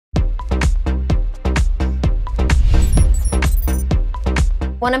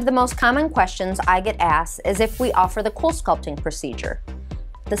One of the most common questions I get asked is if we offer the cool sculpting procedure.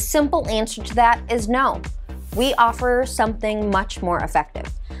 The simple answer to that is no. We offer something much more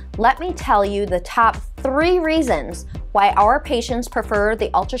effective. Let me tell you the top 3 reasons why our patients prefer the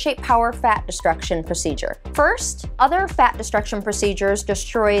UltraShape Power fat destruction procedure. First, other fat destruction procedures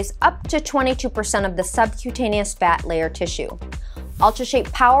destroys up to 22% of the subcutaneous fat layer tissue.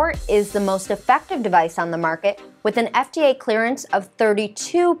 UltraShape Power is the most effective device on the market with an FDA clearance of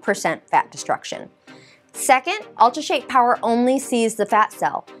 32% fat destruction. Second, UltraShape Power only sees the fat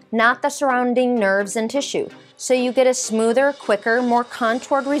cell, not the surrounding nerves and tissue, so you get a smoother, quicker, more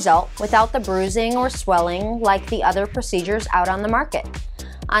contoured result without the bruising or swelling like the other procedures out on the market.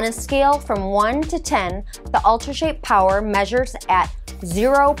 On a scale from 1 to 10, the UltraShape Power measures at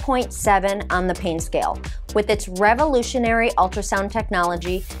 0.7 on the pain scale. With its revolutionary ultrasound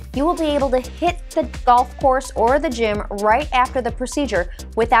technology, you will be able to hit the golf course or the gym right after the procedure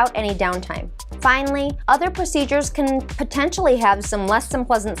without any downtime. Finally, other procedures can potentially have some less than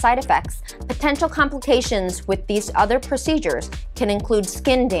pleasant side effects. Potential complications with these other procedures can include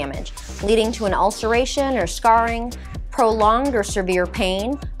skin damage, leading to an ulceration or scarring, prolonged or severe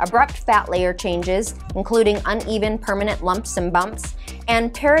pain, abrupt fat layer changes, including uneven permanent lumps and bumps,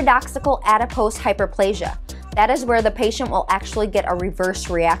 and paradoxical adipose hyperplasia. That is where the patient will actually get a reverse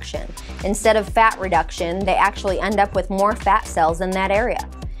reaction. Instead of fat reduction, they actually end up with more fat cells in that area.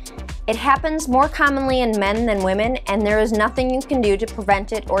 It happens more commonly in men than women, and there is nothing you can do to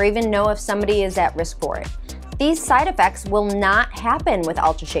prevent it or even know if somebody is at risk for it. These side effects will not happen with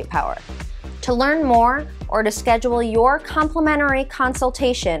UltraShape Power. To learn more or to schedule your complimentary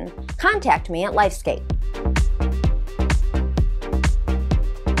consultation, contact me at LifeScape.